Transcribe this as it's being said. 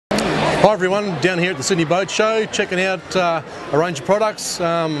Hi everyone, down here at the Sydney Boat Show, checking out a range of products.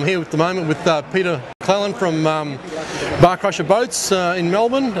 I'm here at the moment with Peter McClellan from Bar Crusher Boats in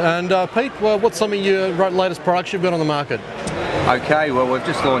Melbourne. And Pete, what's some of your latest products you've got on the market? Okay, well we've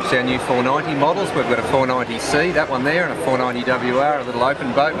just launched our new 490 models. We've got a 490C, that one there, and a 490WR, a little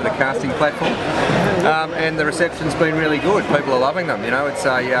open boat with a casting platform. And the reception's been really good. People are loving them. You know, it's a,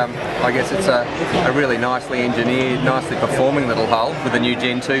 I guess it's a really nicely engineered, nicely performing little hull with a new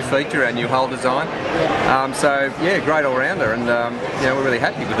Gen 2 feature, our new hull design. So yeah, great all-rounder, and you know, we're really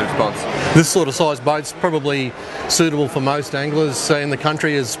happy with the response. This sort of size boat's probably suitable for most anglers in the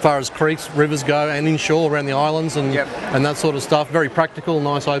country as far as creeks, rivers go, and inshore around the islands and that sort of stuff. Very practical,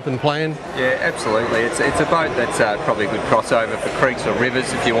 nice open plan. Yeah, absolutely. It's a boat that's probably a good crossover for creeks or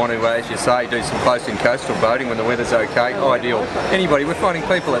rivers if you want to, as you say, do some close-in coastal boating when the weather's okay. Ideal. Anybody, we're finding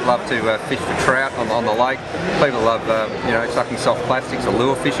people that love to fish for trout on the lake. People love you know, sucking soft plastics or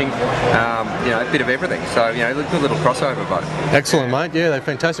lure fishing. You know, a bit of everything. So you know, good little crossover boat. Excellent, mate. Yeah, they're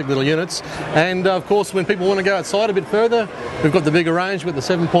fantastic little units. And of course, when people want to go outside a bit further, we've got the bigger range with the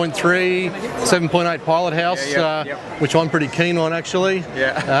 7.3, 7.8 Pilot House, which I'm pretty keen on actually.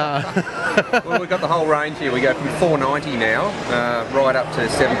 Yeah. Well, we've got the whole range here. We go from 490 now right up to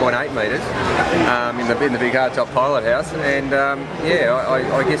 7.8 metres in the big hardtop Pilot House, and yeah,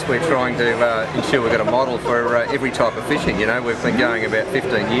 I guess we're trying to ensure we've got a model for every type of fishing. You know, we've been going about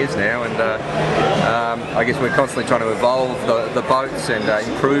 15 years now, and I guess we're constantly trying to evolve the boats and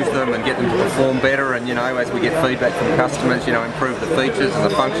improve them and get them to perform better, and you know, as we get feedback from customers, you know, improve the features and the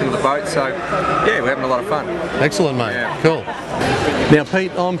function of the boat. So yeah, we're having a lot of fun. Excellent, mate. Yeah. Cool. Now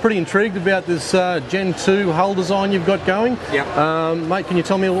Pete, I'm pretty intrigued about this Gen 2 hull design you've got going. Yeah. Mate, can you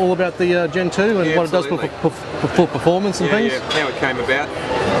tell me all about the Gen 2 and what it does for performance and things? Yeah, how it came about.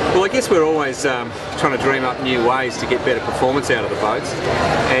 Well, I guess we're always trying to dream up new ways to get better performance out of the boats,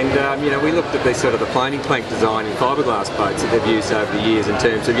 and you know, we looked at the sort of the planing plank design in fiberglass boats that they've used over the years in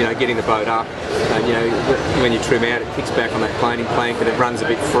terms of, you know, getting the boat up, and you know, when you trim out, it kicks back on that planing plank and it runs a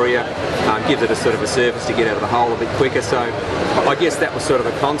bit freer, gives it a sort of a surface to get out of the hole a bit quicker. So I guess that was sort of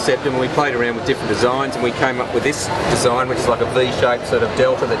a concept, and we played around with different designs, and we came up with this design, which is like a V-shaped sort of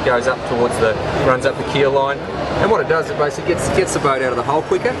delta that goes up towards runs up the keel line. And what it does, it basically gets the boat out of the hole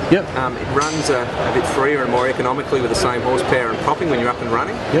quicker. Yep. It runs a bit freer and more economically with the same horsepower and propping when you're up and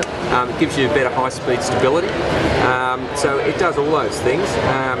running. Yep. It gives you better high-speed stability. So it does all those things.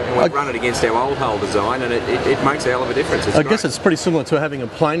 And we run it against our old hull design, and it makes a hell of a difference. I guess it's pretty similar to having a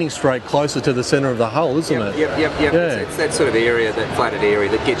planing strake closer to the centre of the hull, isn't it? Yep. Yeah. It's that sort of area, that flatted area,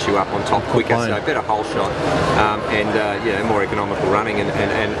 that gets you up on top quicker, so better hull shot, and you know, more economical running, and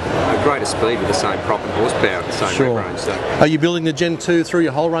a greater speed with the same prop and horsepower at the same range. So. Are you building the Gen 2 through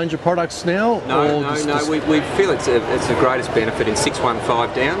your whole range of products now? No. We feel it's the greatest benefit in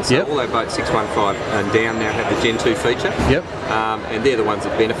 615 down. So all our boats 615 and down now have the Gen 2 feature. Yep. And they're the ones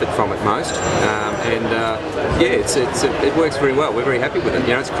that benefit from it most. Yeah, it works very well. We're very happy with it.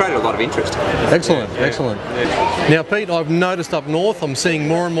 You know, it's created a lot of interest. Excellent, excellent. Yeah. Now, Pete, I've noticed up north, I'm seeing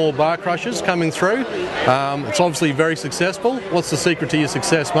more and more bar crushers coming through. It's obviously very successful. What's the secret to your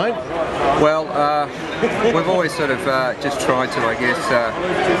success, mate? Well, we've always sort of just tried to, I guess,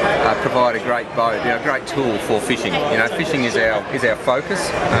 provide a great boat, you know, a great tool for fishing. You know, fishing is our focus.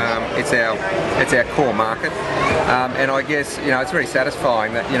 It's our core market, and I guess, you know, it's very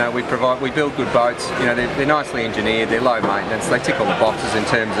satisfying that, you know, we build good boats. You know, they're nicely engineered, they're low maintenance, they tick all the boxes in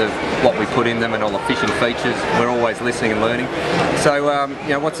terms of what we put in them and all the fishing features. We're always listening and learning. So, you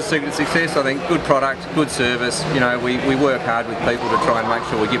know, what's the secret to success? I think good product, good service. You know, we work hard with people to try and make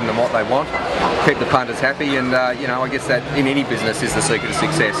sure we're giving them what they want, keep the punters happy, and you know, I guess that in any business is the secret to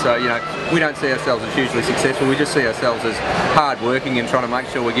success. So, you know, we don't see ourselves as hugely successful. We just see ourselves as hard working and trying to make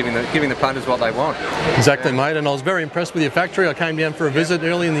sure we're giving the punters what they want. Exactly, mate. And I was very impressed with your factory. I came down for a visit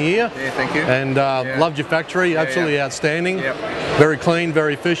early in the year. Yeah, thank you. And loved your factory. Absolutely outstanding. Very clean,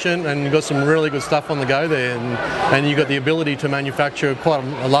 very efficient, and you've got some really good stuff on the go there. And you've got the ability to manufacture quite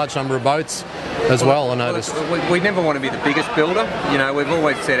a large number of boats as well, I noticed. We never want to be the biggest builder. You know, we've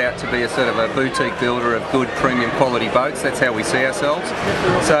always set out to be a sort of a boutique builder of good premium quality boats. That's how we see ourselves.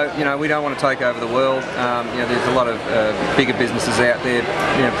 So, you know, we don't want to take over the world. You know, there's a lot of bigger businesses out there,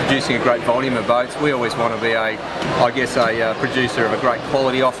 you know, producing a great volume of boats. We always want to be a producer of a great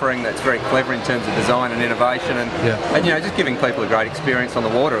quality offering that's very clever in terms of design and innovation, and you know, just giving people people a great experience on the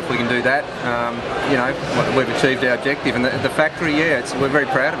water. If we can do that, you know, we've achieved our objective. And the factory, yeah, we're very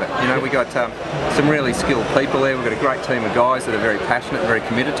proud of it. You know, we got some really skilled people there. We've got a great team of guys that are very passionate, very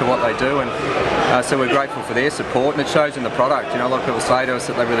committed to what they do, and so we're grateful for their support. And it shows in the product. You know, a lot of people say to us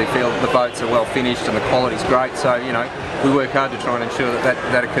that they really feel the boats are well finished and the quality's great. So, you know, we work hard to try and ensure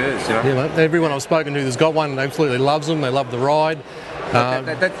that occurs. You know, yeah, mate. Everyone I've spoken to that's got one absolutely loves them. They love the ride.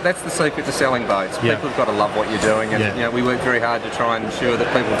 That's the secret to selling boats. Yeah. People have got to love what you're doing, and you know, we work very hard to try and ensure that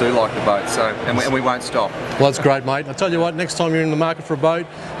people do like the boat. So, and we won't stop. Well, that's great, mate. I tell you what, next time you're in the market for a boat,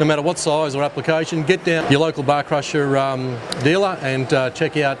 no matter what size or application, get down your local bar crusher dealer and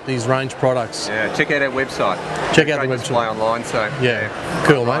check out these range products. Yeah, check out our website. Check out the website. Display online. So yeah,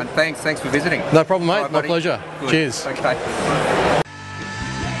 cool, mate. Thanks for visiting. No problem, mate. Right, my buddy. pleasure. Good. Cheers. Okay.